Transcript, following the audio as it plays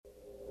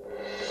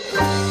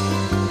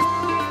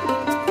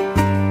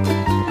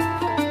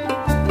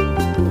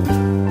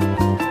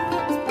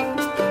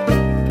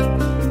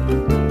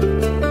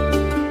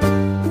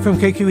from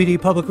KQED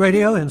Public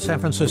Radio in San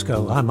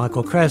Francisco, I'm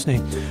Michael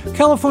Krasny.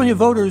 California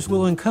voters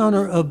will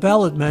encounter a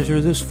ballot measure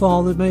this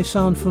fall that may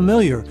sound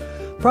familiar.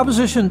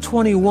 Proposition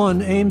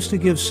 21 aims to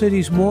give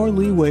cities more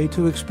leeway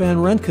to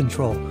expand rent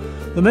control.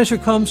 The measure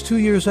comes 2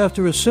 years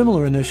after a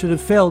similar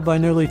initiative failed by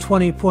nearly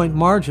 20-point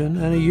margin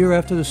and a year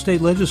after the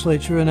state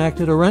legislature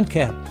enacted a rent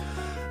cap.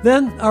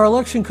 Then, our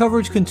election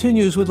coverage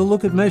continues with a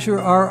look at Measure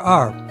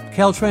RR.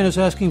 Caltrain is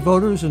asking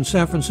voters in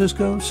San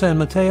Francisco, San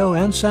Mateo,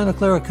 and Santa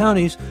Clara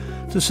counties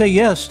to say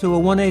yes to a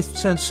 1/8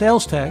 cent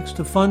sales tax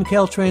to fund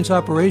Caltrain's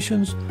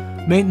operations,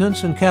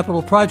 maintenance, and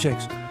capital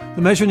projects.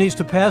 The measure needs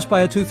to pass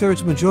by a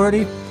 2/3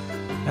 majority.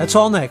 That's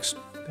all next,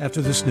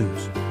 after this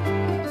news.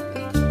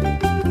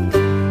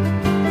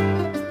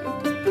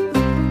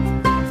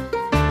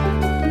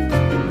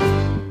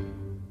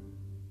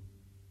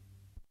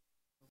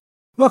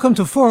 Welcome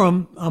to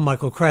Forum. I'm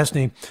Michael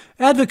Krasny.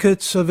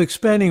 Advocates of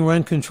expanding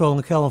rent control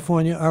in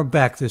California are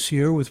back this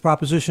year with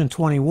Proposition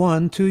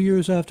 21, 2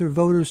 years after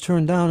voters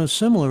turned down a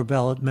similar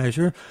ballot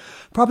measure.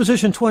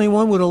 Proposition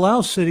 21 would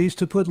allow cities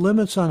to put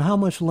limits on how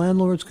much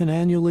landlords can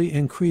annually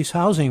increase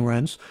housing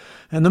rents,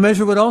 and the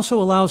measure would also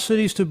allow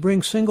cities to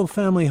bring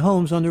single-family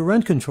homes under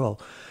rent control.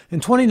 In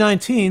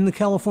 2019, the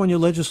California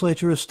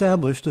legislature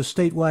established a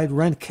statewide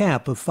rent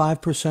cap of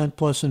 5%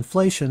 plus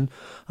inflation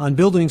on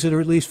buildings that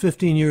are at least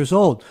 15 years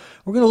old.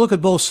 We're going to look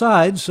at both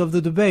sides of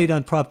the debate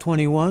on Prop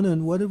 21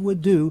 and what it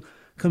would do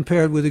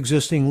compared with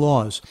existing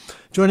laws.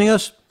 Joining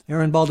us,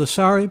 Erin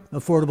Baldassari,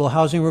 affordable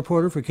housing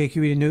reporter for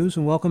KQED News,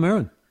 and welcome,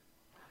 Erin.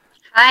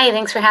 Hi,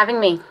 thanks for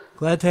having me.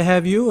 Glad to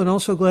have you, and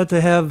also glad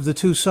to have the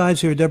two sides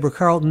here. Deborah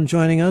Carlton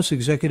joining us,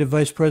 Executive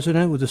Vice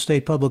President with the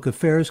State Public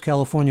Affairs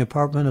California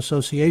Apartment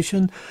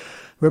Association,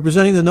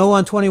 representing the No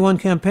on 21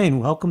 campaign.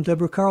 Welcome,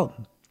 Deborah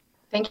Carlton.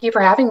 Thank you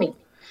for having me.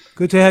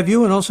 Good to have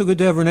you, and also good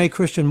to have Renee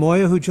Christian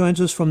Moya, who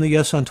joins us from the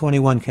Yes on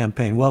 21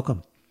 campaign.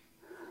 Welcome.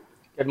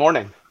 Good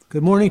morning.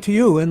 Good morning to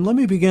you. And let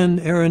me begin,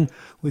 Erin,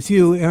 with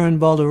you, Erin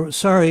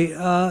Baldassari.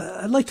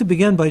 I'd like to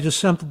begin by just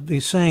simply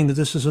saying that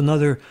this is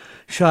another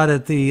shot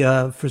at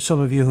the, for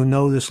some of you who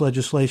know this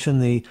legislation,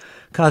 the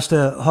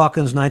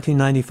Costa-Hawkins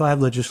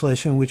 1995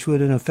 legislation, which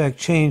would in effect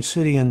change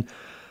city and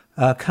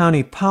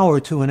county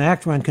power to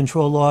enact rent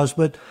control laws.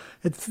 But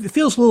it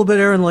feels a little bit,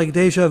 Erin, like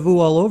deja vu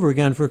all over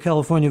again for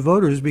California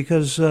voters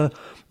because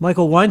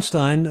Michael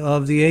Weinstein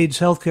of the AIDS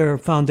Healthcare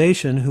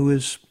Foundation, who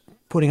is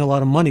putting a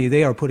lot of money,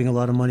 they are putting a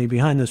lot of money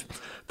behind this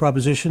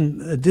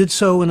proposition, did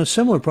so in a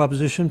similar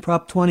proposition,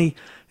 Prop 10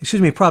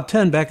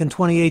 back in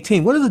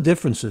 2018. What are the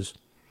differences?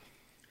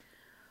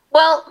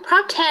 Well,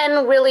 Prop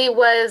 10 really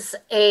was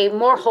a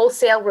more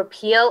wholesale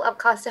repeal of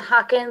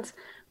Costa-Hawkins.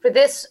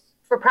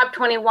 For Prop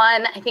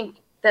 21, I think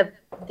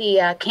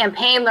the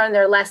campaign learned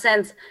their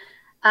lessons.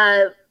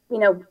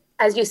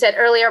 As you said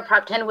earlier,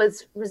 Prop 10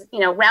 was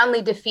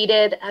roundly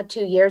defeated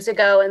 2 years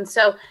ago. And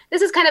so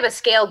this is kind of a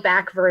scaled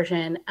back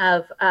version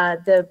of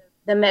the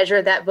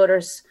measure that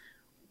voters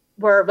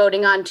were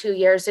voting on 2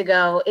 years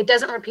ago. It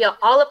doesn't repeal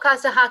all of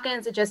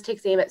Costa-Hawkins. It just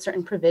takes aim at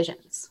certain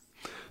provisions.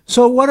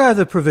 So what are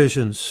the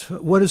provisions?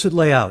 What does it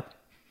lay out?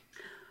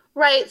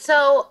 Right.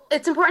 So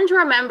it's important to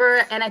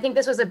remember, and I think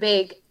this was a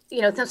big,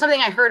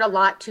 something I heard a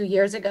lot 2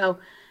 years ago.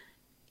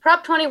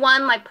 Prop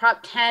 21, like Prop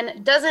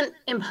 10, doesn't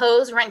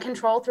impose rent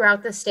control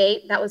throughout the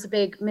state. That was a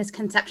big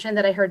misconception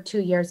that I heard 2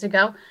 years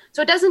ago.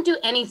 So it doesn't do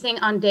anything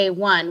on day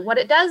one. What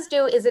it does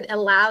do is it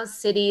allows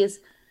cities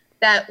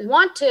that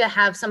want to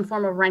have some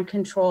form of rent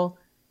control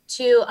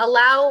to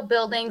allow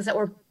buildings that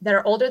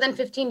are older than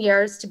 15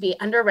 years to be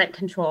under rent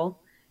control.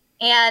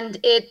 And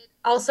it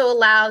also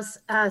allows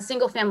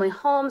single-family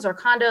homes or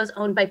condos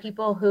owned by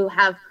people who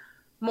have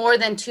more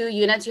than 2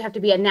 units. You have to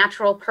be a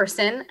natural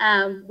person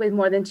with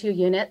more than 2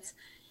 units.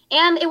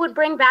 And it would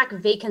bring back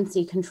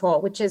vacancy control,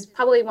 which is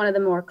probably one of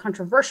the more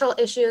controversial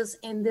issues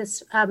in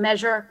this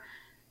measure.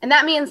 And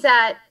that means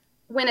that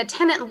when a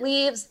tenant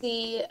leaves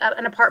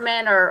an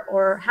apartment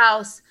or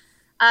house,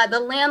 the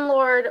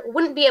landlord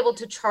wouldn't be able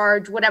to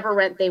charge whatever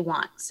rent they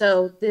want.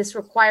 So this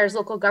requires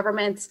local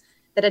governments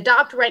that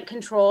adopt rent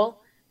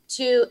control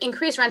to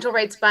increase rental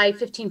rates by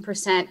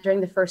 15% during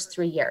the first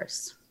 3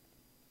 years.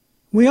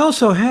 We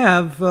also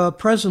have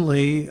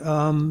presently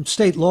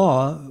state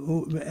law,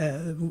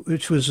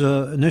 which was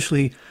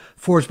initially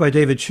forged by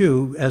David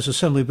Chu as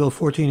Assembly Bill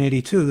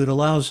 1482, that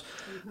allows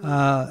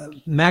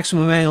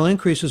maximum annual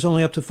increases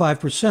only up to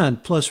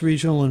 5%, plus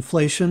regional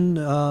inflation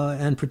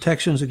and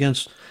protections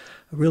against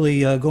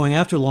really going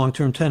after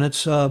long-term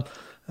tenants.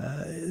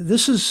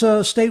 This is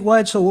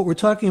statewide, so what we're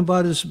talking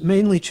about is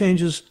mainly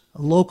changes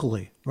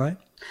locally, right?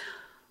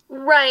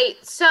 Right.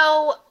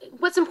 So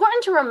what's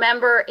important to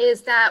remember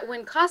is that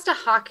when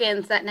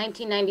Costa-Hawkins, that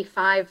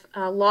 1995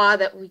 law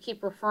that we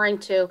keep referring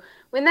to,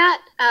 when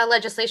that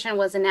legislation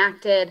was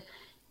enacted,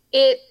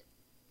 it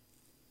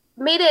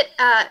made it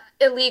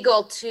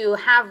illegal to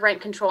have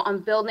rent control on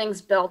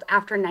buildings built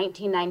after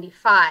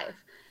 1995.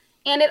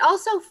 And it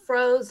also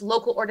froze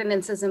local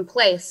ordinances in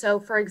place. So,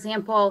 for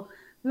example,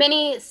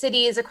 many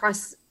cities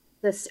across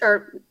this,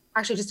 or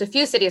actually just a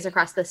few cities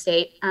across the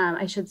state,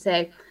 I should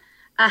say,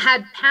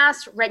 had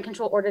passed rent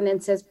control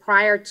ordinances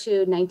prior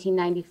to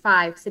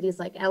 1995, cities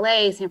like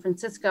LA, San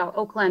Francisco,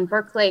 Oakland,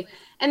 Berkeley.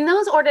 And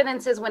those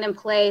ordinances went in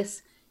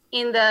place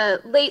in the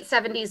late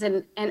 70s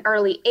and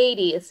early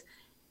 80s.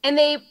 And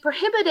they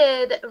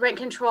prohibited rent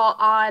control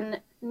on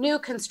new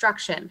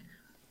construction.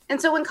 And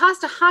so when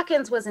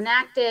Costa-Hawkins was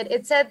enacted,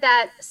 it said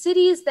that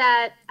cities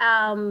that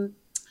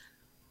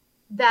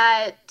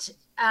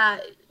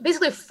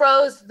basically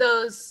froze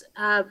those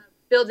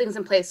buildings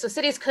in place. So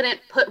cities couldn't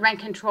put rent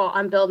control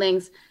on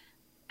buildings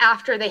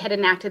after they had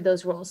enacted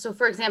those rules. So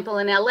for example,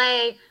 in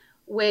LA,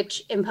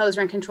 which imposed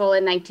rent control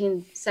in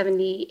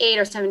 1978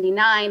 or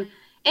 79,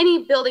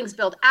 any buildings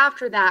built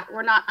after that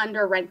were not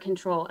under rent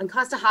control. And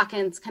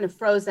Costa-Hawkins kind of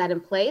froze that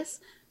in place.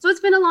 So it's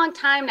been a long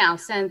time now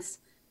since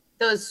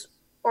those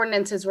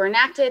ordinances were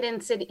enacted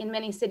in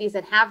many cities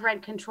that have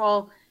rent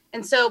control.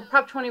 And so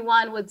Prop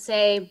 21 would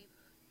say,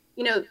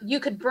 you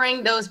could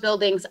bring those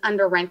buildings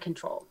under rent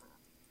control.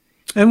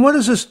 And what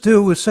does this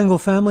do with single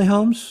family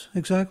homes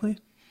exactly?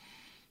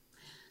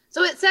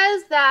 So it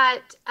says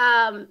that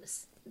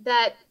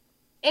that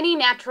any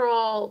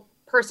natural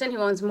person who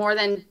owns more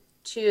than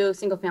 2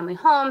 single family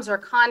homes or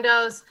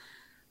condos,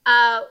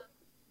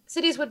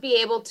 cities would be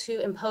able to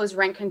impose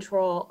rent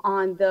control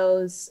on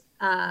those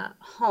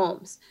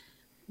homes.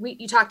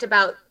 You talked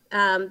about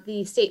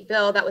the state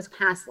bill that was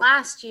passed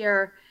last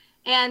year,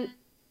 and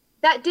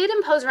that did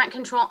impose rent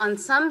control on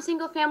some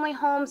single family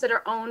homes that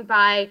are owned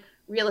by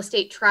real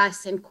estate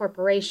trusts and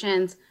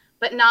corporations,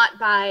 but not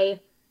by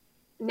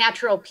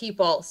natural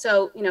people.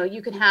 So,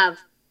 you could have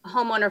a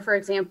homeowner, for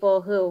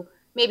example, who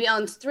maybe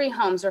owns 3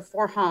 homes or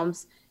 4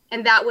 homes,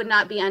 and that would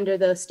not be under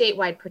those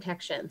statewide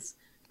protections.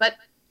 But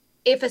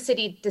if a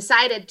city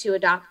decided to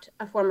adopt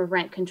a form of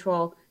rent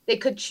control, they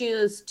could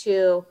choose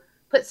to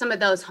put some of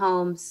those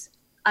homes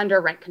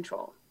under rent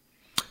control.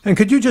 And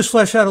could you just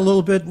flesh out a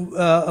little bit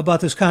about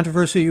this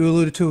controversy you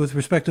alluded to with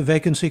respect to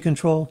vacancy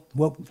control,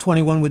 what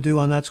 21 would do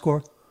on that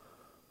score?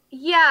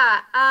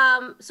 Yeah,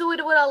 so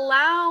it would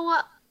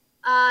allow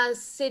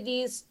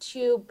cities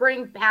to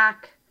bring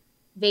back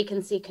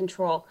vacancy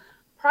control.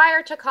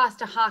 Prior to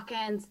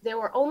Costa-Hawkins, there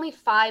were only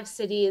 5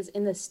 cities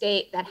in the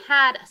state that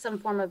had some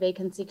form of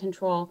vacancy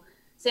control: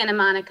 Santa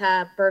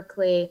Monica,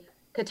 Berkeley,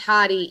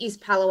 Cotati,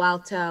 East Palo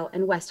Alto,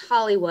 and West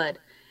Hollywood.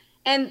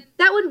 And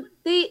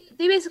they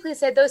basically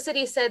said, those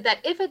cities said that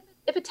if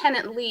a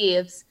tenant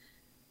leaves,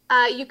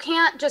 you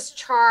can't just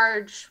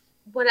charge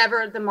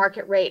whatever the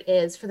market rate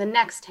is for the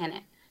next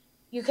tenant.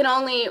 You can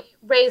only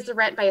raise the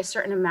rent by a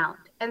certain amount.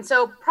 And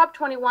so Prop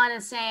 21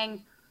 is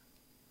saying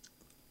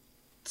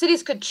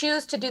cities could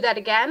choose to do that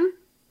again,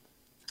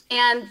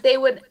 and they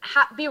would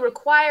be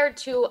required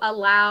to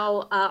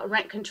allow a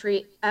rent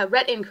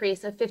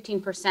increase of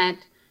 15%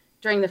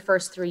 during the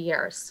first 3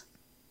 years.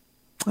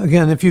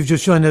 Again, if you've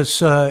just joined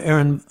us,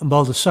 Erin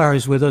Baldassare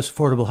is with us,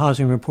 affordable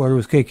housing reporter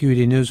with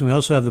KQED News. And we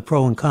also have the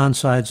pro and con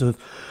sides of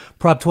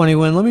Prop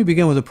 21. Let me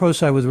begin with the pro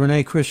side with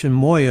Renee Christian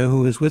Moya,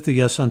 who is with the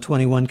Yes on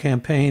 21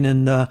 campaign.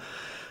 And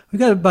we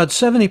got about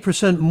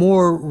 70%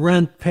 more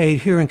rent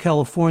paid here in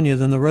California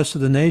than the rest of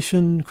the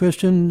nation.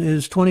 Christian,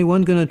 is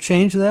 21 going to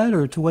change that,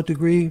 or to what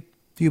degree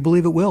do you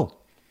believe it will?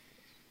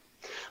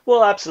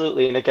 Well,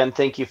 absolutely. And again,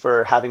 thank you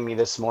for having me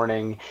this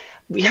morning.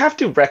 We have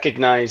to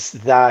recognize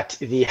that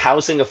the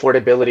housing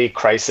affordability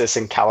crisis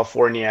in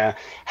California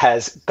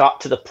has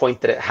got to the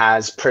point that it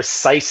has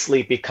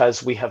precisely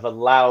because we have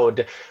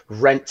allowed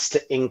rents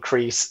to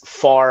increase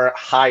far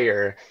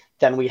higher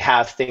than we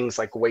have things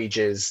like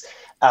wages.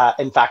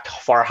 In fact,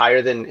 far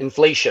higher than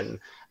inflation.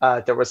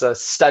 There was a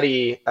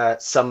study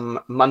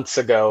some months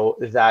ago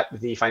that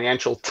the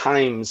Financial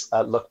Times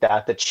looked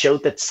at that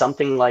showed that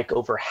something like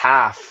over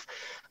half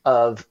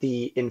of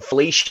the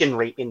inflation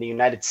rate in the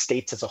United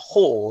States as a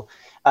whole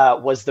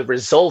was the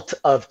result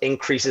of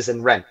increases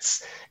in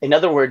rents. In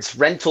other words,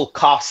 rental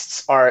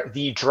costs are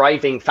the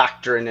driving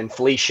factor in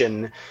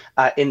inflation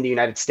in the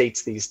United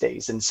States these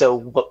days. And so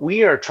what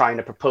we are trying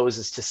to propose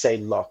is to say,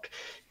 look,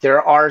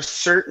 there are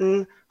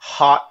certain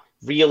hot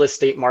real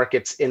estate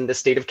markets in the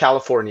state of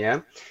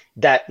California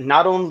that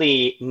not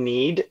only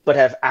need, but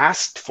have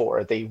asked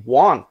for, they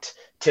want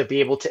to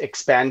be able to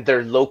expand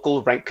their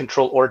local rent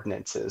control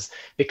ordinances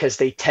because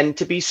they tend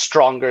to be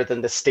stronger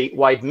than the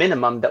statewide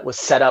minimum that was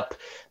set up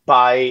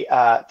by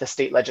the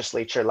state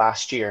legislature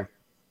last year.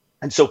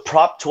 And so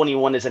Prop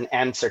 21 is an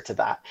answer to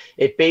that.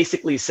 It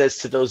basically says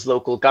to those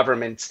local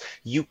governments,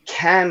 you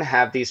can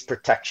have these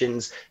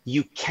protections,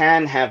 you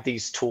can have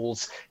these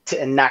tools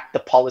to enact the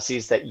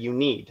policies that you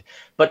need.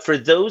 But for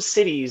those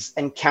cities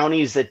and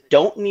counties that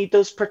don't need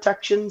those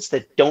protections,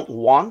 that don't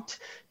want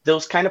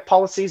those kind of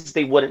policies,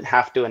 they wouldn't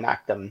have to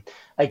enact them.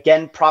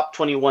 Again, Prop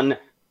 21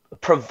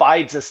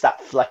 provides us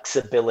that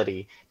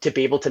flexibility to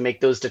be able to make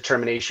those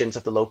determinations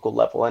at the local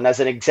level. And as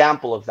an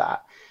example of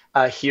that,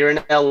 here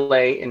in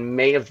LA in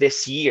May of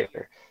this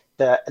year,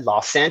 the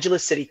Los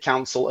Angeles City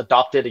Council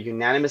adopted a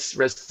unanimous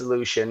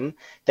resolution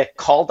that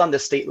called on the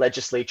state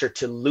legislature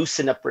to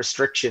loosen up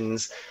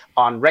restrictions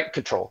on rent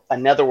control.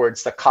 In other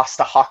words, the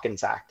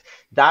Costa-Hawkins Act.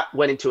 That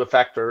went into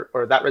effect,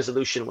 or that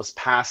resolution was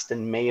passed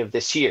in May of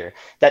this year.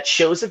 That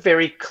shows a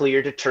very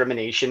clear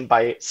determination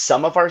by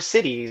some of our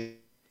cities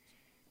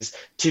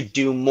to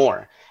do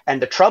more. And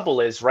the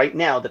trouble is right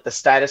now that the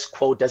status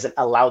quo doesn't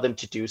allow them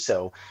to do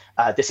so.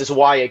 This is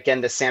why,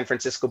 again, the San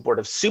Francisco Board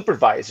of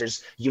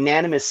Supervisors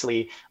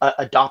unanimously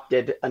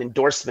adopted an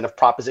endorsement of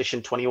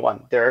Proposition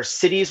 21. There are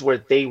cities where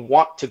they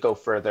want to go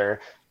further.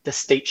 The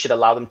state should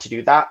allow them to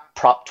do that.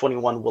 Prop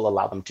 21 will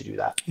allow them to do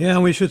that. Yeah,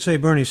 and we should say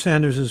Bernie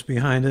Sanders is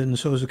behind it, and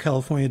so is the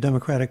California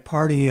Democratic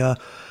Party.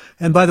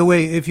 And by the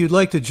way, if you'd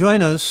like to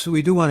join us,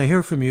 we do want to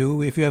hear from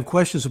you. If you have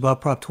questions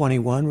about Prop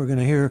 21, we're going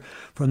to hear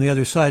from the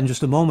other side in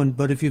just a moment.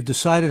 But if you've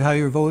decided how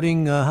you're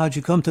voting, how'd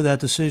you come to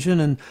that decision?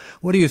 And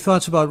what are your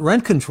thoughts about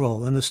rent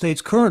control and the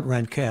state's current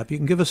rent cap? You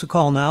can give us a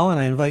call now, and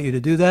I invite you to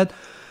do that.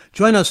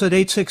 Join us at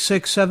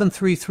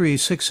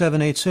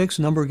 866-733-6786.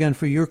 Number again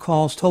for your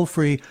calls, toll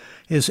free,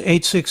 is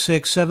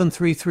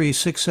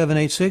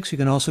 866-733-6786. You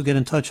can also get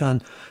in touch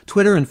on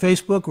Twitter and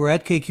Facebook. We're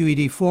at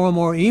KQED Forum,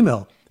 or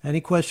email any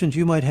questions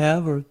you might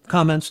have or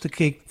comments to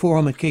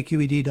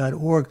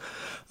forum@kqed.org.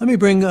 Let me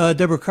bring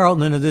Deborah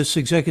Carlton into this,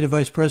 Executive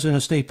Vice President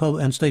of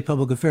State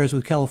Public Affairs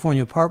with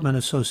California Apartment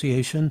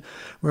Association,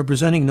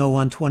 representing No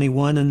on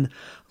 21. And a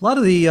lot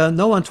of the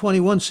No on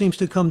 21 seems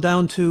to come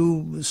down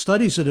to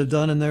studies that have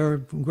done, and there are a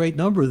great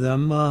number of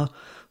them,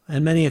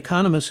 and many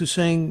economists who are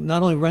saying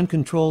not only rent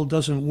control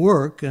doesn't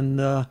work,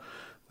 and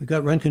we've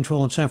got rent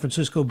control in San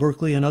Francisco,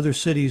 Berkeley, and other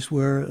cities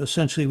where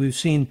essentially we've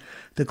seen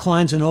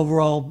declines in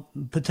overall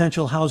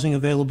potential housing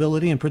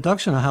availability and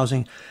production of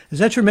housing. Is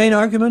that your main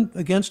argument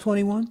against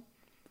 21?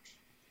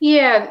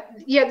 Yeah,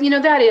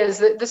 that is.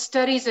 The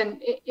studies, and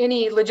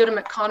any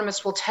legitimate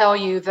economist will tell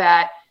you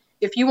that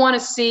if you want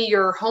to see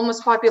your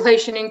homeless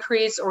population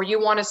increase, or you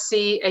want to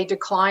see a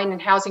decline in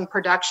housing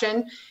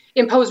production,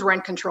 impose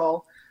rent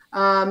control.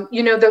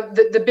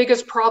 The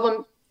biggest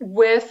problem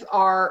with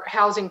our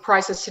housing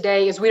prices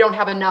today is we don't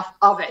have enough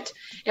of it,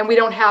 and we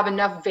don't have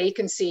enough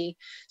vacancy.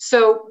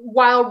 So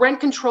while rent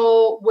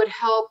control would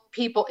help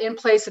people in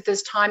place at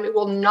this time, it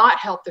will not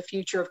help the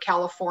future of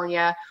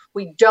California.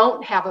 We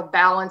don't have a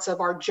balance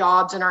of our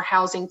jobs and our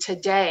housing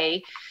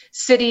today.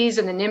 Cities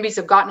and the NIMBYs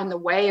have gotten in the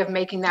way of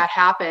making that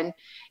happen,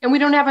 and we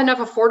don't have enough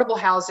affordable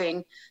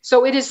housing.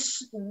 So it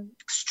is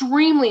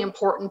extremely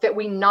important that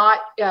we not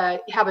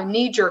have a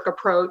knee-jerk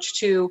approach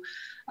to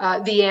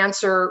the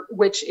answer,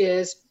 which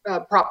is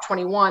Prop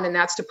 21, and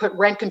that's to put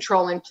rent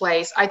control in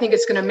place. I think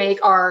it's going to make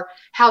our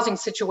housing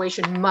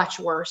situation much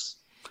worse.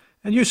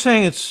 And you're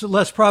saying it's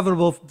less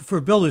profitable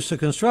for builders to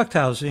construct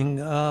housing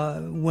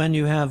when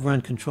you have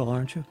rent control,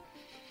 aren't you?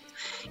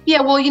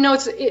 Yeah, well,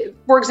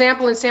 for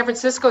example, in San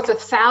Francisco, it's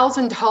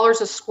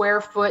 $1,000 a square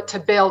foot to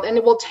build, and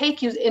it will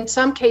take you, in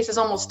some cases,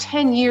 almost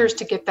 10 years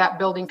to get that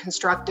building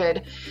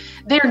constructed.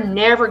 They're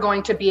never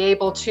going to be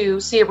able to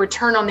see a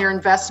return on their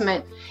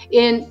investment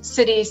in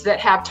cities that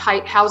have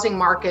tight housing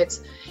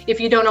markets if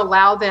you don't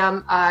allow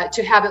them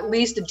to have at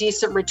least a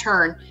decent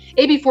return.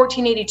 AB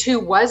 1482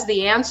 was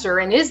the answer,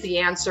 and is the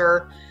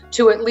answer,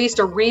 to at least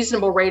a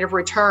reasonable rate of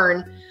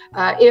return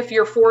if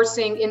you're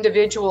forcing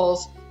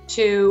individuals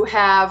to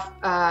have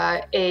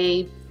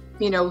a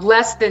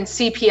less than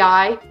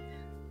CPI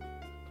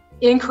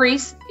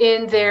increase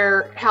in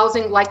their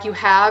housing like you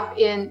have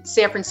in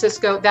San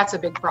Francisco. That's a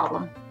big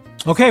problem.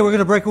 Okay, we're going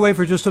to break away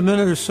for just a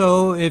minute or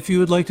so. If you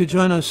would like to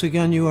join us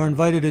again, you are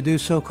invited to do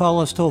so. Call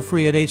us toll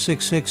free at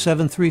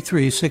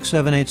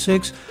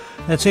 866-733-6786.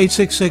 That's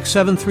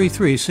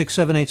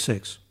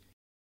 866-733-6786.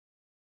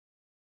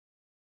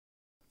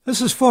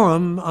 This is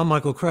Forum. I'm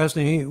Michael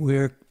Krasny.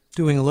 We're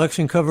doing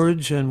election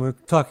coverage, and we're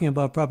talking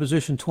about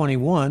Proposition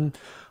 21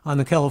 on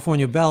the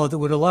California ballot that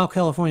would allow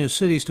California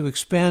cities to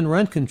expand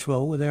rent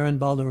control, with Aaron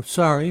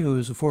Baldessari, who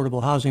is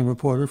affordable housing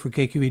reporter for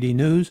KQED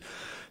News,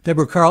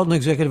 Deborah Carlton,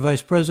 Executive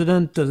Vice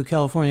President of the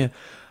California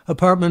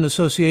Apartment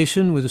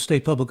Association, with the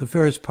State Public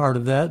Affairs part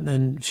of that,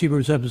 and she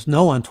represents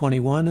No on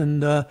 21,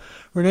 and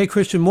Renee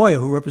Christian Moya,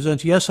 who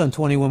represents Yes on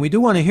 21. We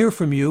do want to hear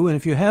from you, and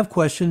if you have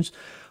questions,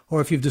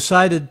 or if you've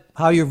decided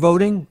how you're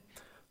voting,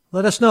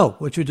 let us know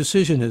what your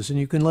decision is, and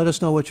you can let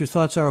us know what your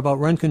thoughts are about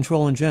rent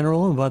control in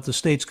general and about the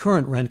state's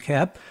current rent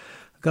cap.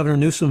 Governor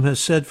Newsom has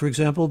said, for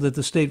example, that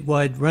the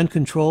statewide rent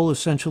control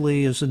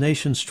essentially is the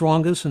nation's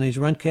strongest, and these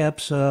rent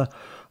caps are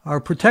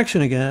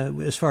protection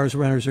again as far as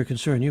renters are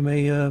concerned. You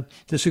may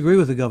disagree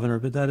with the governor,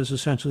 but that is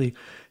essentially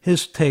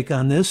his take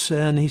on this.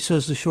 And he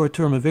says the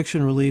short-term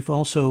eviction relief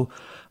also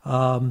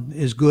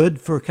is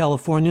good for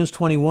Californians.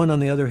 21,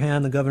 on the other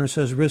hand, the governor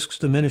says risks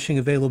diminishing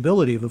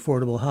availability of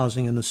affordable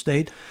housing in the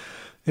state.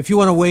 If you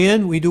want to weigh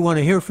in, we do want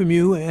to hear from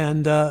you.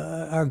 And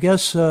our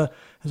guests, as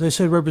I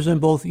said,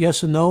 represent both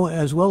Yes and No,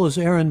 as well as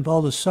Aaron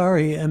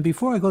Baldessari. And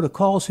before I go to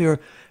calls here,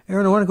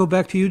 Aaron, I want to go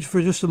back to you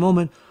for just a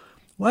moment.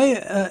 Why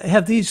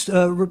have these,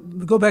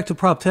 go back to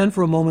Prop 10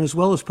 for a moment, as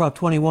well as Prop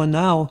 21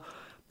 now.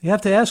 You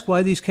have to ask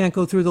why these can't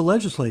go through the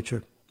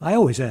legislature. I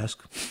always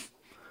ask.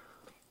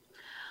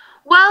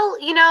 Well,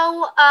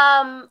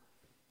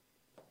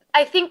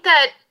 I think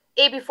that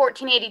AB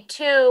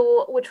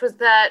 1482, which was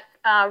that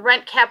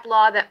rent cap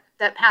law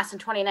that passed in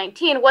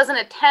 2019, was an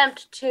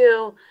attempt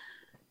to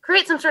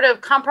create some sort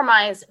of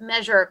compromise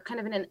measure, kind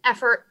of in an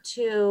effort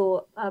to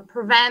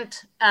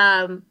prevent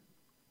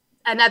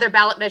another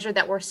ballot measure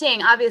that we're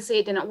seeing. Obviously,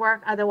 it didn't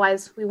work.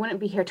 Otherwise, we wouldn't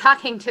be here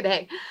talking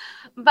today.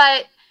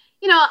 But,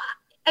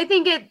 I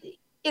think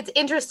it's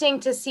interesting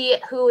to see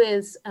who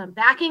is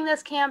backing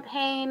this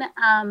campaign.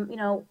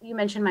 You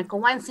mentioned Michael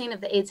Weinstein of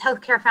the AIDS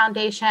Healthcare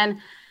Foundation.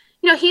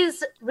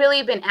 He's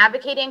really been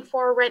advocating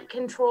for rent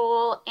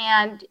control,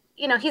 and,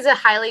 he's a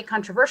highly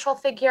controversial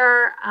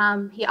figure.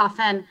 He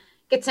often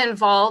gets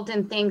involved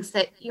in things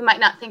that you might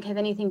not think have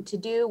anything to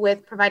do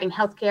with providing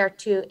healthcare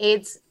to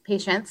AIDS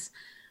patients.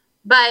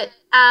 But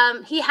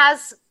he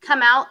has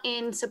come out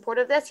in support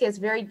of this. He has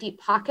very deep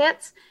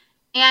pockets.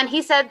 And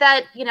he said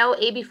that,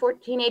 AB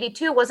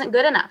 1482 wasn't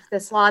good enough.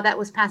 This law that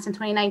was passed in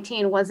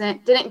 2019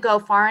 didn't go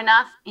far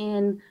enough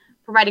in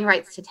providing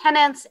rights to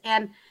tenants.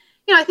 And,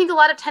 I think a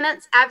lot of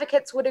tenants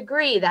advocates would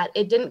agree that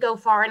it didn't go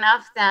far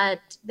enough,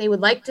 that they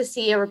would like to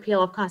see a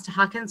repeal of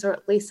Costa-Hawkins, or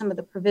at least some of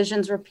the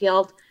provisions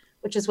repealed,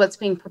 which is what's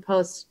being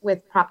proposed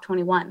with Prop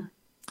 21.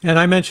 And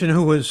I mentioned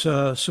who was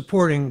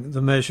supporting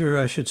the measure.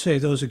 I should say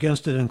those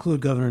against it include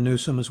Governor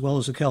Newsom, as well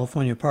as the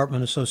California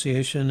Apartment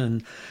Association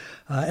and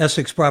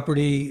Essex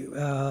Property,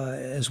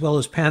 as well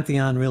as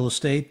Pantheon Real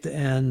Estate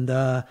and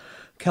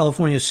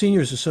California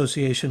Seniors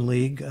Association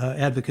League,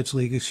 Advocates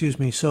League, excuse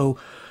me. So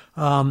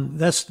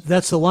that's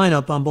the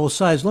lineup on both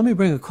sides. Let me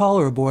bring a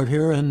caller aboard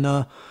here. And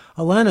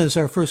Alana is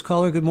our first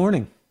caller. Good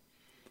morning.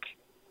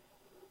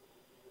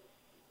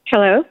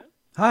 Hello.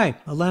 Hi,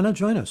 Alana,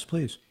 join us,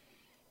 please.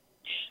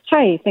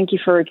 Hi, thank you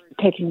for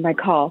taking my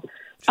call.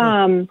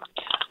 Sure.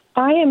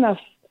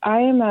 I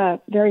am a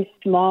very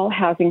small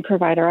housing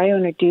provider. I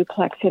own a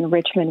duplex in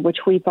Richmond,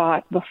 which we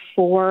bought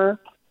before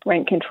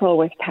rent control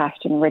was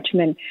passed in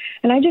Richmond.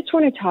 And I just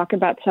want to talk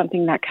about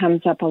something that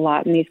comes up a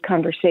lot in these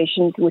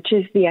conversations, which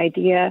is the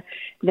idea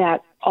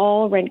that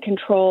all rent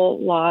control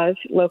laws,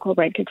 local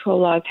rent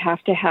control laws,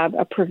 have to have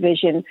a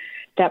provision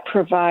that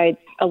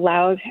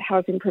allows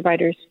housing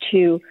providers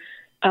to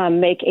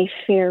make a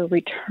fair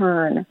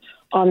return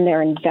on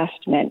their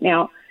investment.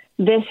 Now,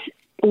 this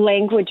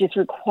language is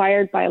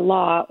required by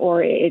law,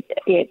 or it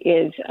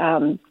is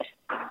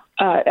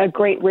a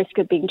great risk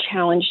of being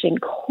challenged in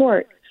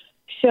court.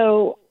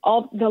 So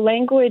all the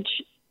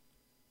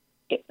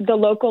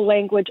local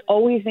language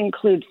always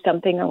includes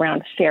something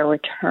around fair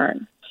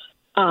return,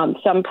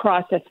 some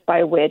process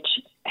by which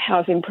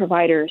housing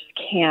providers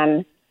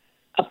can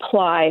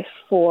apply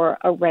for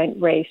a rent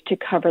raise to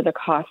cover the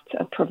costs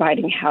of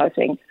providing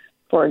housing.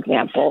 For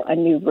example, a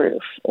new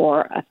roof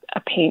or a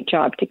paint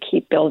job to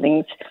keep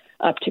buildings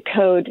up to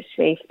code,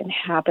 safe, and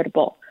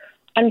habitable.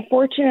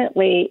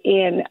 Unfortunately,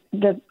 in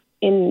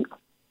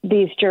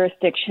these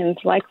jurisdictions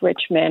like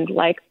Richmond,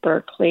 like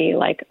Berkeley,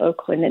 like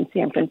Oakland and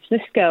San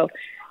Francisco,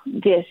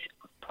 this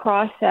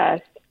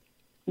process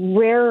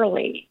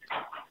rarely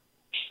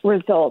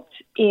results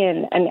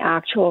in an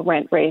actual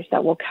rent raise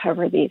that will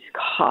cover these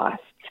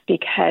costs,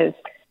 because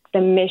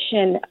the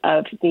mission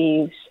of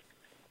these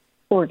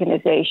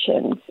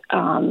organizations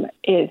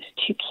is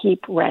to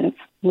keep rents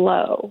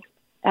low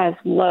as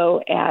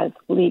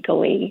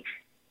legally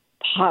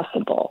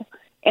possible.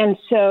 And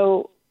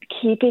so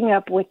keeping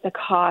up with the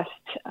costs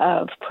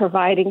of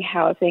providing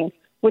housing,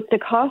 with the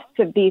costs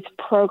of these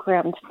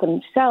programs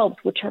themselves,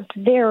 which are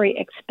very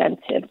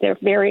expensive, they're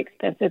very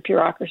expensive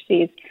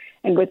bureaucracies,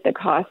 and with the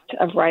cost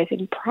of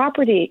rising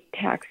property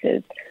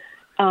taxes,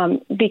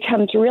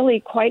 becomes really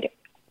quite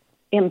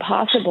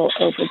impossible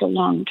over the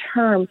long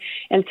term.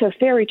 And so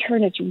fair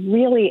return is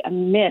really a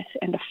myth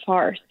and a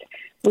farce.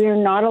 We are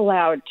not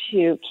allowed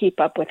to keep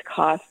up with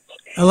costs.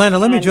 Alana,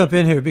 let me jump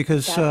in here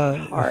because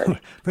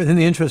in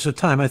the interest of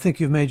time, I think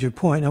you've made your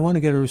point. I want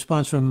to get a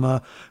response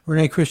from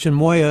Renee Christian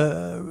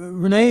Moya.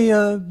 Renee,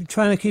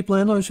 trying to keep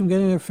landlords from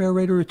getting a fair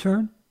rate of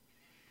return?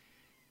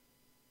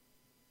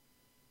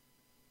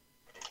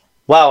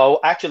 Wow,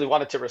 I actually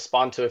wanted to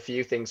respond to a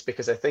few things,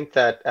 because I think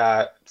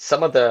that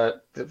some of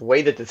the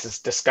way that this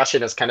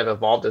discussion has kind of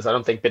evolved has, I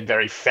don't think, been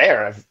very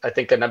fair. I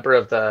think a number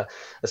of the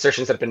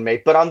assertions that have been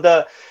made. But on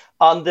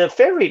the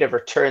fair rate of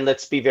return,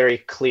 let's be very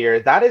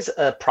clear. That is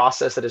a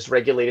process that is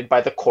regulated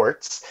by the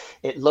courts.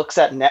 It looks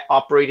at net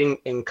operating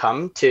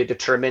income to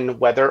determine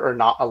whether or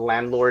not a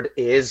landlord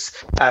is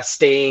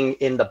staying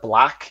in the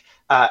black.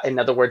 In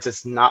other words,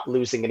 it's not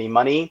losing any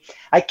money.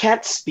 I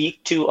can't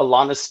speak to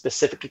Alana's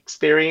specific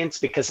experience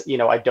because,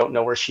 I don't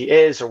know where she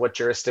is or what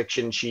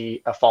jurisdiction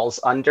she falls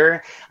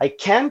under. I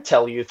can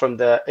tell you from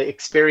the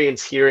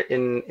experience here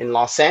in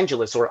Los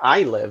Angeles, where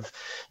I live,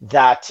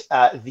 that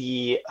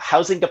the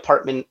housing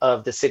department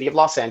of the city of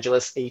Los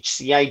Angeles,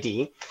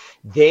 HCID,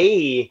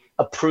 they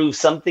approve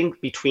something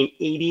between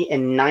 80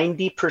 and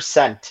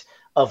 90%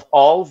 of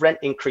all rent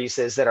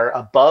increases that are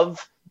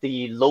above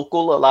the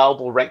local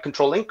allowable rent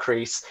control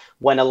increase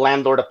when a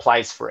landlord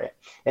applies for it.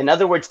 In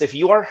other words, if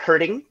you are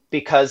hurting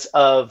because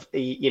of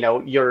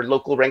your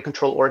local rent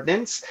control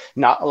ordinance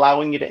not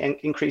allowing you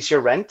to increase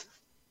your rent,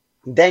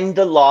 then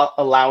the law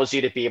allows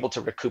you to be able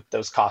to recoup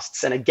those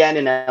costs. And again,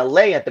 in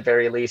LA, at the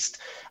very least,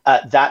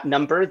 that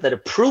number, that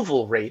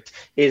approval rate,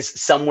 is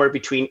somewhere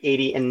between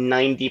 80 and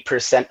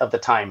 90% of the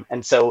time.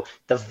 And so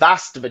the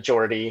vast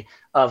majority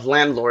of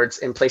landlords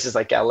in places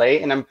like LA,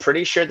 and I'm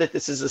pretty sure that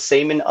this is the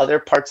same in other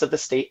parts of the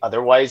state,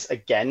 otherwise,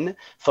 again,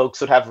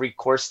 folks would have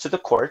recourse to the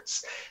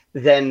courts,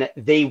 then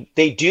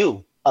they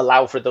do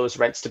allow for those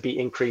rents to be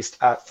increased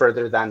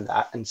further than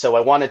that. And so I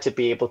wanted to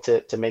be able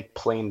to make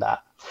plain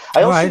that.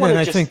 I also want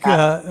to just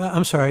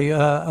I'm sorry,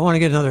 I want to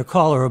get another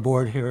caller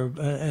aboard here,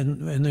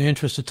 and in the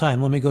interest of time,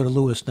 let me go to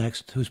Lewis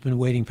next, who's been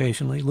waiting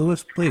patiently.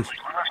 Lewis, please.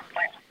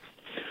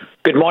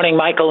 Good morning,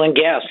 Michael and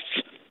guests.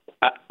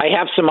 I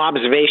have some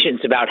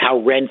observations about how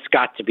rents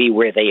got to be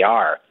where they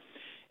are.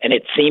 And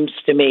it seems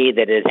to me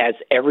that it has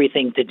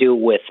everything to do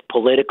with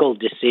political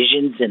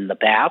decisions in the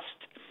past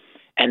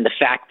and the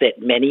fact that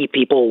many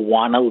people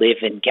want to live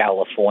in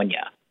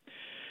California.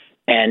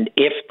 And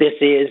if this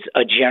is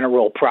a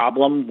general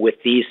problem with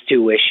these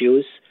two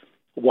issues,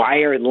 why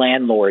are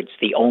landlords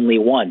the only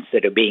ones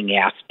that are being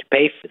asked to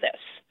pay for this?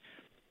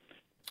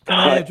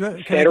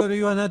 Can I go to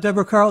you on that,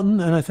 Deborah Carlton?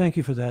 And I thank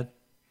you for that.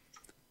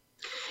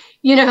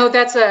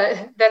 That's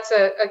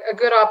a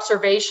good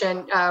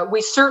observation.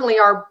 We certainly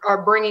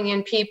are bringing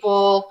in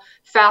people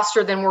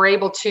faster than we're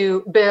able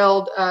to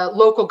build.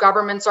 Local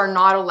governments are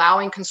not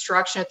allowing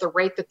construction at the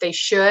rate that they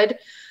should.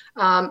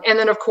 And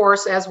then, of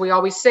course, as we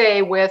always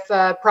say with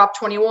Prop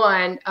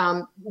 21,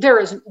 there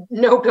is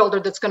no builder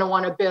that's going to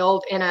want to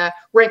build in a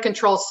rent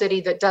control city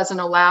that doesn't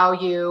allow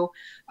you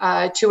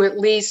to at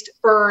least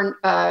earn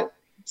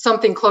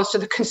something close to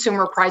the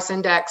consumer price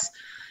index.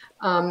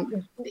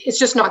 It's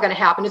just not going to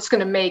happen. It's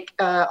going to make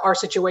our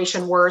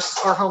situation worse,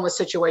 our homeless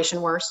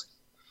situation worse.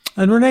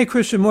 And Renee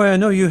Christian-Moy, I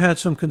know you had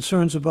some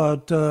concerns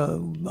about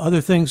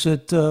other things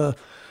that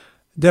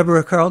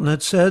Deborah Carlton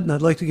had said, and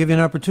I'd like to give you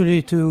an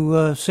opportunity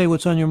to say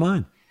what's on your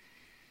mind.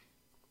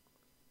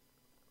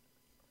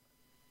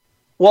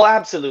 Well,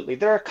 absolutely.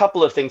 There are a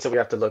couple of things that we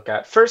have to look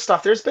at. First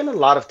off, there's been a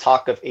lot of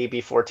talk of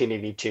AB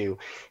 1482.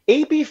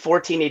 AB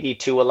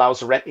 1482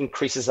 allows rent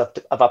increases of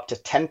up to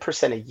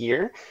 10% a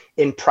year.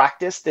 In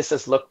practice, this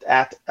has looked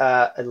at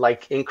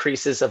like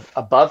increases of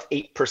above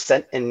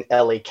 8% in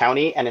LA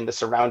County and in the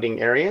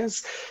surrounding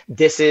areas.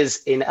 This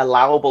is an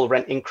allowable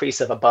rent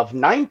increase of above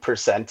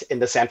 9% in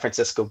the San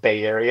Francisco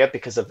Bay Area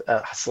because of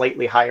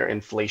slightly higher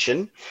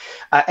inflation.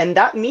 And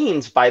that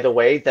means, by the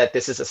way, that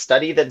this is a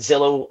study that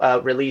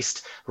Zillow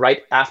released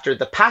right after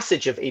the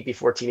passage of AB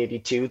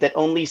 1482, that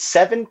only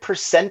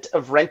 7%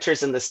 of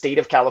renters in the state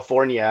of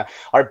California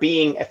are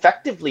being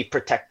effectively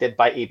protected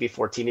by AB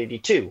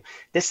 1482.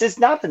 This is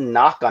not a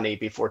knock on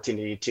AB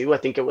 1482. I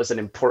think it was an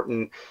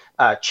important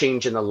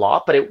change in the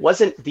law, but it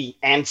wasn't the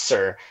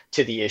answer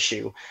to the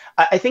issue.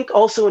 I think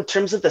also in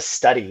terms of the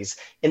studies,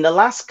 in the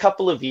last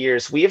couple of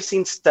years, we have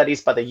seen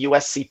studies by the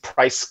USC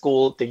Price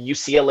School, the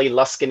UCLA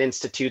Luskin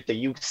Institute,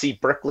 the UC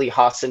Berkeley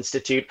Haas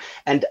Institute,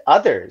 and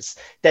others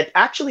that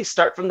actually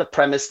start from the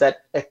premise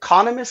that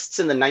economists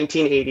in the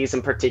 1980s,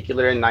 in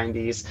particular in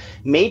 90s,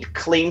 made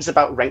claims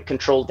about rent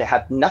control that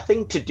had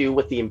nothing to do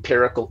with the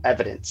empirical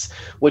evidence,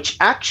 which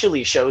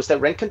actually shows that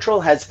rent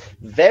control has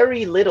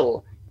very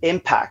little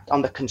impact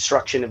on the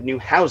construction of new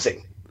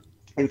housing.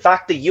 In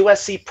fact, the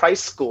USC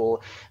Price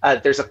School,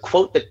 there's a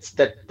quote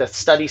that the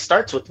study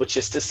starts with, which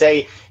is to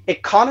say,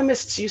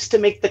 economists used to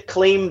make the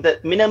claim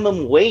that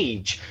minimum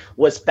wage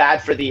was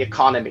bad for the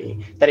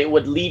economy, that it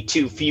would lead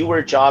to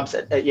fewer jobs,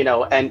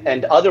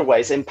 and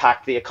otherwise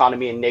impact the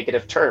economy in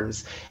negative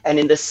terms. And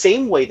in the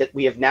same way that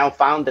we have now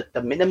found that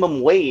the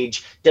minimum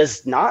wage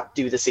does not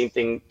do the same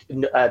thing,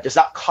 does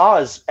not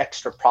cause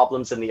extra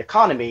problems in the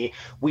economy,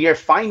 we are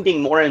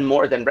finding more and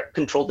more that rent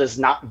control does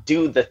not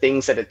do the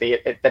things that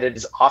it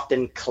is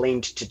often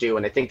claimed to do.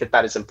 And I think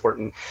that is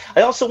important.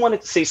 I also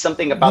wanted to say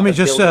something about— Let me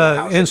just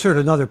insert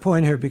another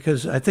point here,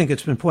 because I think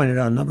it's been pointed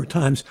out a number of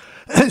times,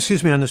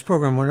 excuse me, on this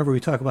program, whenever we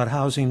talk about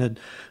housing and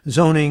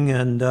zoning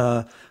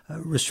and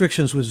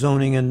restrictions with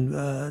zoning, and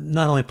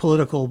not only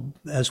political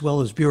as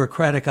well as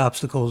bureaucratic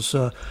obstacles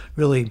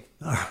really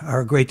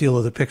are a great deal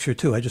of the picture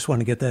too. I just want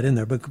to get that in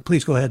there, but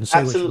please go ahead and say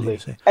Absolutely. what you need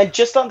to say. And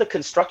just on the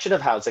construction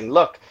of housing,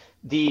 look,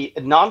 the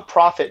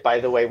nonprofit,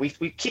 by the way, we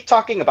keep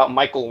talking about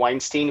Michael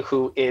Weinstein,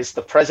 who is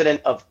the president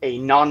of a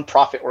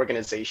nonprofit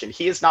organization.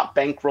 He is not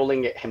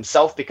bankrolling it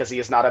himself because he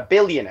is not a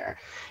billionaire.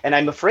 And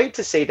I'm afraid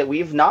to say that we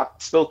have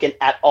not spoken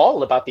at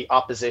all about the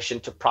opposition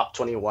to Prop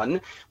 21,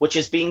 which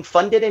is being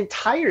funded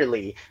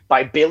entirely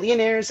by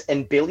billionaires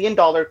and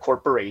billion-dollar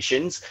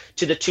corporations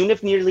to the tune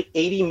of nearly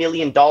 $80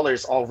 million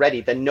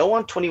already. The No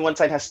on 21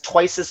 side has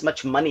twice as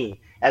much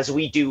money as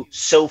we do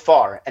so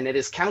far, and it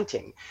is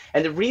counting.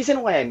 And the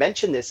reason why I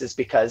mention this is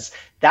because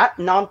that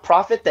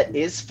nonprofit that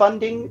is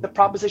funding the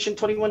Proposition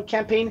 21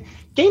 campaign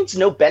gains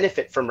no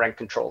benefit from rent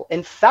control.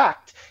 In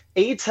fact,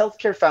 AIDS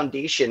Healthcare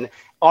Foundation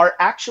are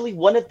actually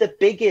one of the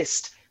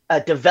biggest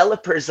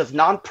developers of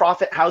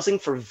nonprofit housing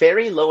for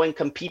very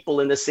low-income people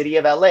in the city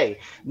of LA.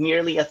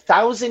 Nearly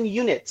 1,000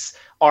 units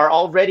are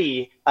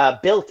already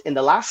built in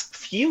the last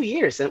few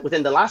years,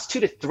 within the last 2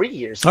 to 3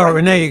 years. All right,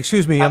 Renee,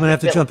 excuse me. I'm going to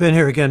have to jump in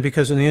here again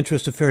because in the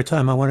interest of fair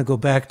time, I want to go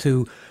back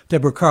to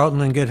Deborah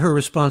Carlton and get her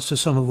response to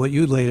some of what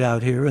you laid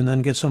out here and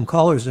then get some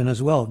callers in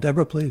as well.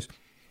 Deborah, please.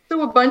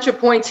 So a bunch of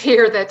points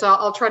here that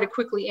I'll try to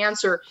quickly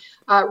answer.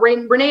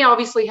 Renee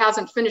obviously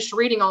hasn't finished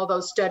reading all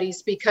those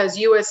studies because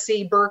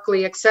USC,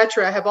 Berkeley, et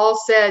cetera, have all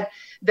said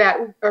that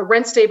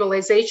rent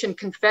stabilization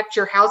can affect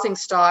your housing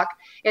stock.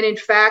 And in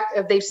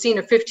fact, they've seen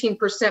a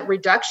 15%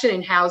 reduction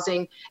in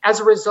housing as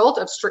a result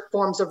of strict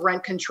forms of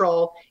rent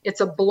control.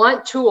 It's a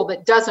blunt tool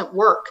that doesn't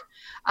work.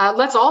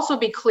 Let's also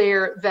be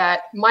clear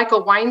that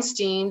Michael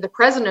Weinstein, the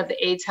president of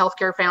the AIDS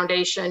Healthcare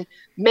Foundation,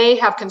 may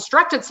have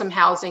constructed some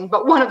housing,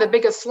 but one of the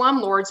biggest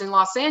slumlords in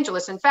Los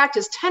Angeles. In fact,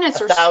 his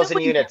tenants are 1,000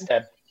 units,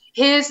 Deb.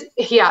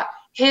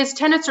 His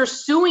tenants are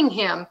suing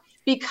him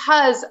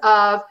because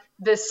of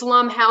the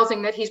slum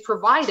housing that he's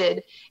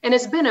provided, and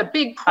it's been a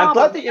big problem.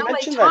 I'm glad that you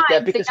mentioned that,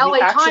 Deb, because we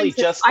actually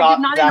just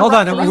got that. Hold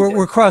on,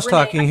 we're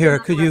cross-talking here.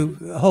 Could you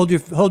hold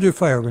your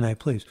fire, Renee,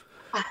 please?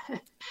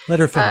 Let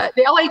her finish.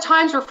 The LA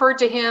Times referred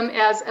to him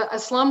as a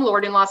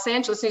slumlord in Los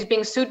Angeles, and he's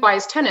being sued by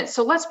his tenants.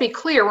 So let's be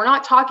clear, we're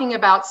not talking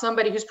about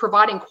somebody who's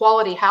providing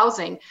quality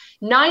housing.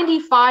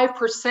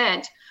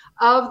 95%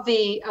 of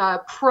the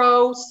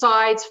pro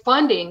side's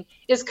funding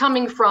is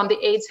coming from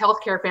the AIDS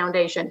Healthcare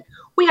Foundation.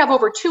 We have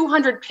over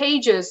 200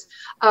 pages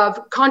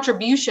of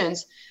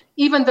contributions,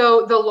 even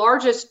though the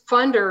largest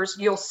funders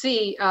you'll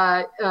see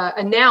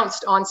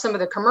announced on some of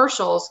the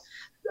commercials,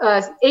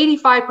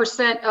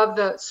 85% of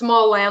the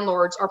small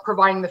landlords are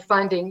providing the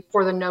funding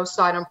for the no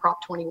side on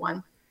Prop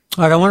 21.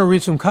 All right, I want to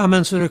read some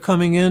comments that are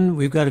coming in.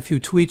 We've got a few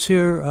tweets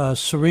here.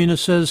 Serena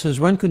says, has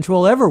rent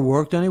control ever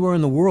worked anywhere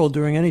in the world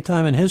during any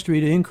time in history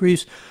to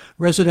increase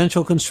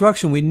residential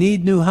construction? We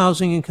need new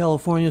housing in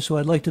California, so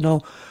I'd like to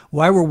know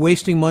why we're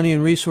wasting money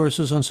and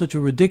resources on such a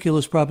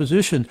ridiculous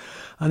proposition.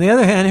 On the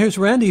other hand, here's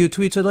Randy who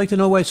tweets, I'd like to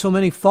know why so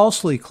many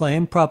falsely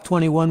claim Prop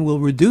 21 will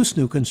reduce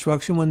new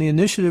construction when the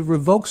initiative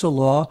revokes a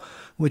law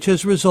which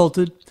has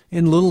resulted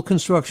in little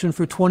construction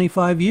for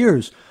 25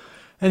 years.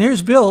 And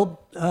here's Bill,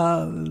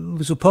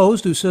 who's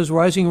opposed, who says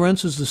rising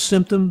rents is the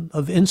symptom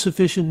of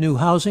insufficient new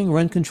housing.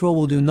 Rent control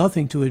will do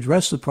nothing to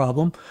address the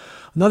problem.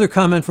 Another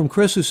comment from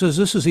Chris, who says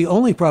this is the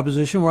only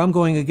proposition where I'm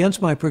going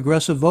against my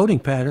progressive voting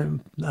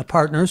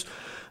partners.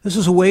 This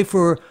is a way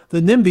for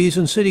the NIMBYs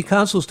and city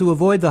councils to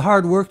avoid the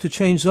hard work to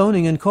change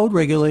zoning and code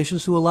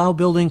regulations to allow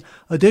building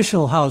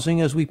additional housing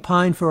as we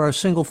pine for our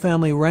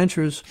single-family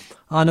ranchers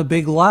on a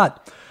big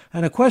lot.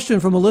 And a question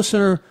from a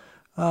listener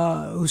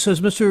who says,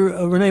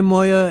 Mr. Rene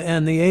Moya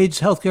and the AIDS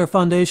Healthcare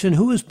Foundation,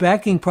 who is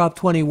backing Prop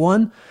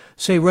 21,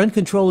 say rent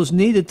control is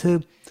needed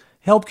to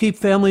help keep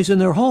families in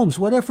their homes.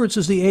 What efforts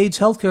is the AIDS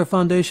Healthcare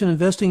Foundation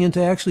investing in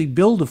to actually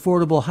build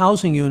affordable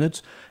housing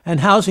units and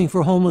housing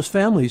for homeless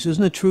families?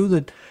 Isn't it true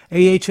that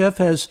AHF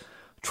has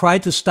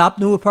tried to stop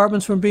new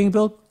apartments from being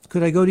built?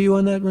 Could I go to you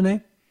on that,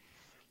 Renee?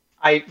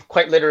 I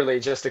quite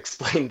literally just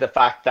explained the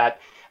fact that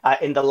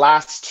in the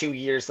last 2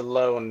 years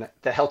alone,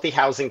 the Healthy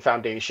Housing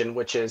Foundation,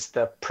 which is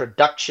the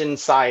production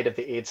side of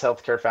the AIDS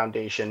Healthcare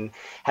Foundation,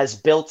 has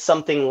built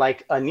something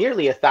like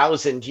nearly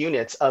 1,000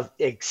 units of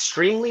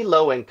extremely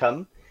low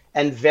income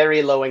and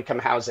very low income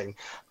housing.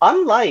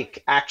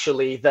 Unlike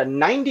actually the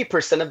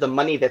 90% of the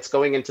money that's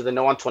going into the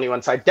No on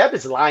 21 side, Deb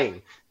is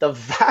lying. The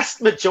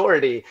vast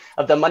majority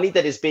of the money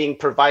that is being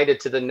provided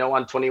to the No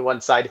on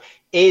 21 side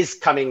is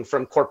coming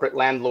from corporate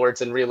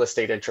landlords and real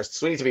estate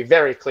interests. We need to be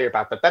very clear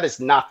about that. That is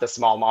not the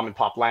small mom and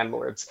pop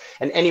landlords.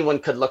 And anyone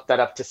could look that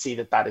up to see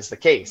that that is the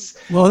case.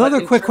 Well,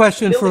 another quick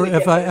question for,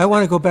 if I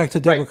want to go back to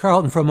Deborah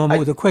Carlton for a moment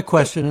with a quick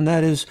question, and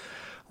that is,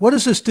 what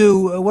does this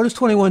do? What does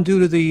 21 do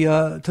to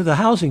the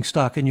housing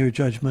stock in your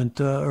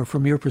judgment, or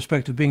from your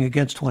perspective, being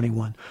against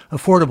 21,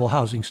 affordable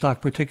housing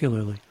stock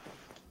particularly?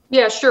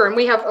 Yeah, sure. And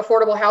we have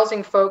affordable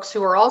housing folks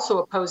who are also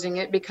opposing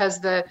it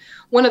because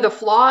one of the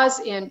flaws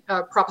in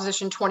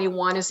Proposition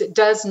 21 is it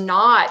does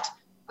not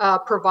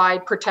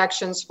provide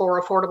protections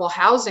for affordable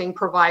housing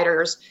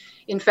providers.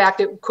 In fact,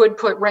 it could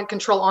put rent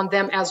control on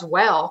them as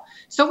well.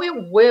 So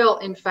it will,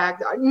 in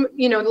fact, a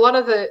lot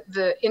of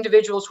the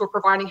individuals who are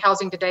providing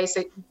housing today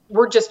say,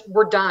 we're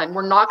done.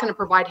 We're not going to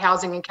provide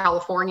housing in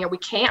California. We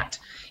can't.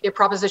 If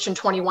Proposition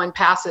 21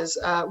 passes,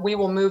 we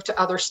will move to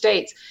other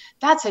states.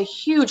 That's a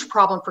huge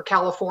problem for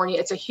California.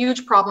 It's a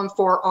huge problem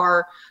for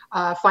our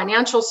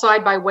financial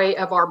side by way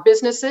of our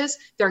businesses.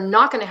 They're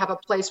not going to have a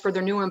place for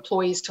their new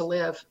employees to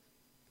live.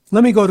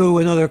 Let me go to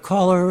another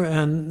caller,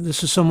 and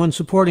this is someone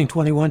supporting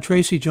 21.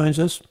 Tracy joins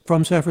us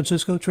from San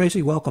Francisco.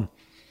 Tracy, welcome.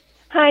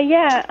 Hi,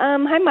 yeah.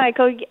 Hi,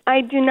 Michael.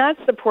 I do not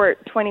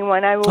support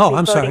 21. I will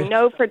be voting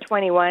no for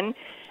 21.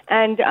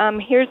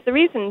 And here's the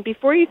reason.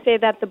 Before you say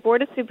that, the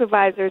Board of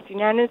Supervisors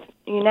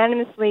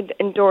unanimously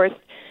endorsed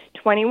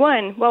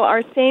 21. Well,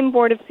 our same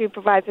Board of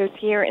Supervisors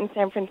here in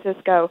San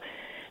Francisco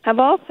have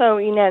also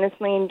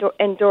unanimously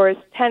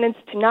endorsed tenants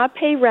to not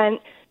pay rent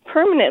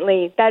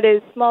permanently, that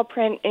is small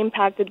print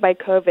impacted by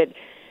COVID.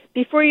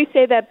 before you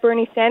say that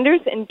Bernie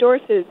Sanders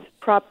endorses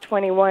Prop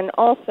 21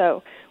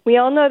 also. We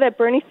all know that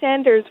Bernie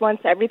Sanders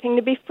wants everything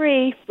to be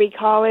free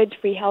college,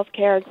 free health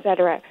care,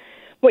 etc.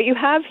 What you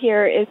have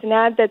here is an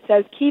ad that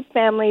says keep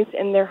families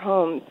in their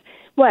homes.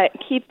 What,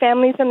 keep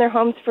families in their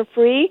homes for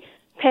free,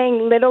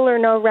 paying little or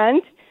no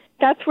rent?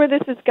 That's where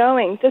this is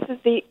going. This is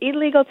the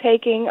illegal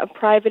taking of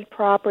private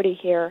property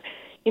here.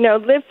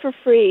 Live for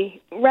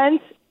free.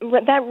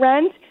 That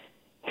rent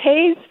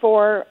pays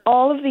for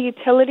all of the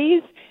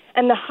utilities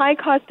and the high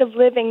cost of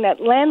living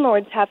that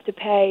landlords have to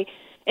pay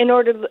in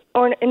order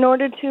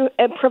to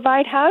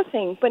provide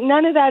housing. But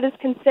none of that is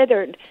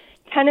considered.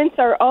 Tenants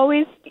are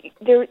always,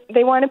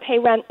 they want to pay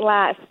rent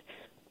last.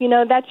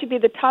 That should be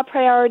the top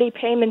priority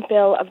payment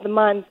bill of the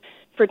month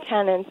for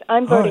tenants.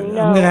 I'm voting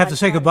no. I'm going to have to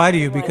say goodbye to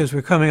you because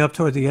we're coming up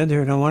toward the end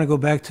here, and I want to go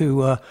back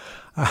to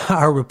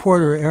our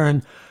reporter,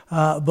 Aaron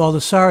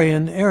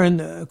Baldessarian. Aaron,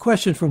 a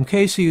question from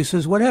Casey who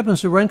says, what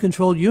happens to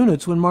rent-controlled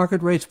units when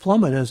market rates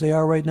plummet as they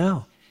are right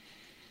now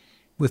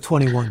with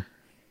 21?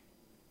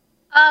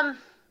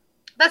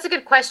 That's a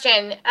good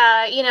question.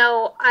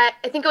 I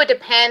think it would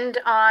depend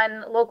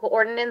on local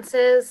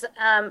ordinances.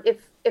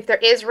 If there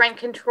is rent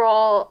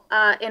control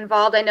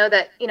involved, I know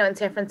that, in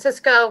San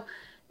Francisco,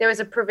 there was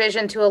a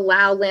provision to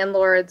allow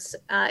landlords,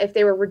 if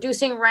they were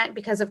reducing rent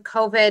because of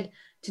COVID,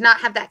 to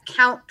not have that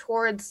count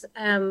towards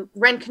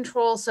rent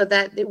control so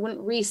that it wouldn't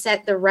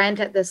reset the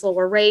rent at this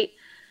lower rate.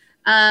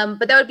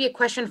 But that would be a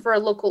question for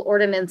local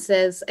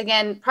ordinances.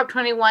 Again, Prop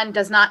 21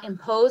 does not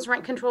impose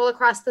rent control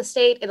across the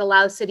state. It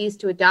allows cities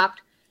to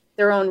adopt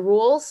their own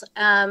rules.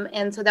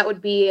 And so that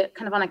would be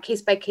kind of on a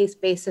case-by-case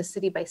basis,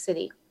 city by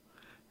city.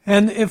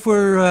 And if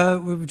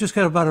we've just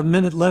got about a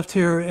minute left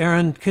here,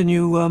 Aaron, can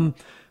you,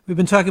 we've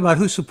been talking about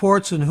who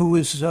supports and who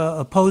is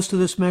opposed to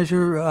this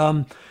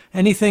measure.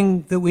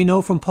 Anything that we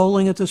know from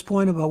polling at this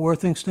point about where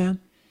things stand?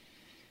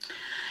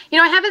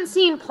 I haven't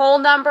seen poll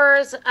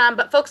numbers,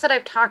 but folks that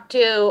I've talked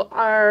to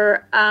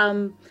are,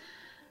 I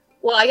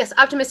guess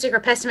optimistic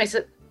or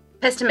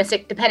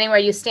pessimistic, depending where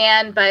you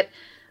stand. But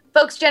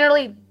folks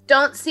generally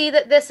don't see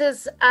that this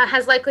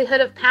has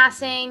likelihood of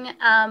passing.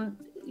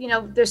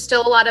 There's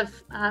still a lot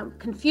of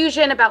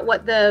confusion about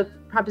what the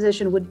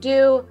proposition would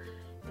do.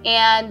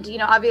 And,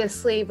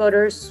 obviously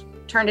voters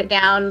turned it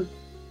down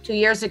 2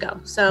 years ago.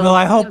 So well,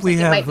 I hope we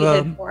have.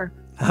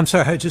 I'm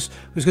sorry, I was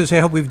going to say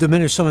I hope we've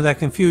diminished some of that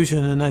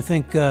confusion, and I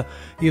think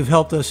you've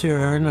helped us here,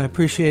 Aaron. I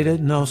appreciate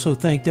it, and also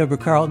thank Deborah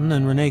Carlton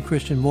and Renee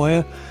Christian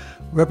Moya,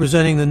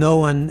 representing the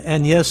no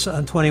and yes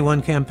on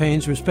 21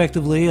 campaigns,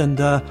 respectively. And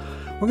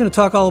we're going to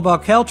talk all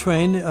about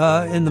Caltrain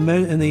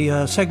in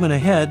the segment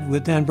ahead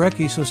with Dan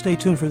Brecky, so stay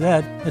tuned for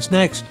that. That's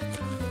next.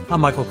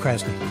 I'm Michael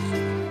Krasny.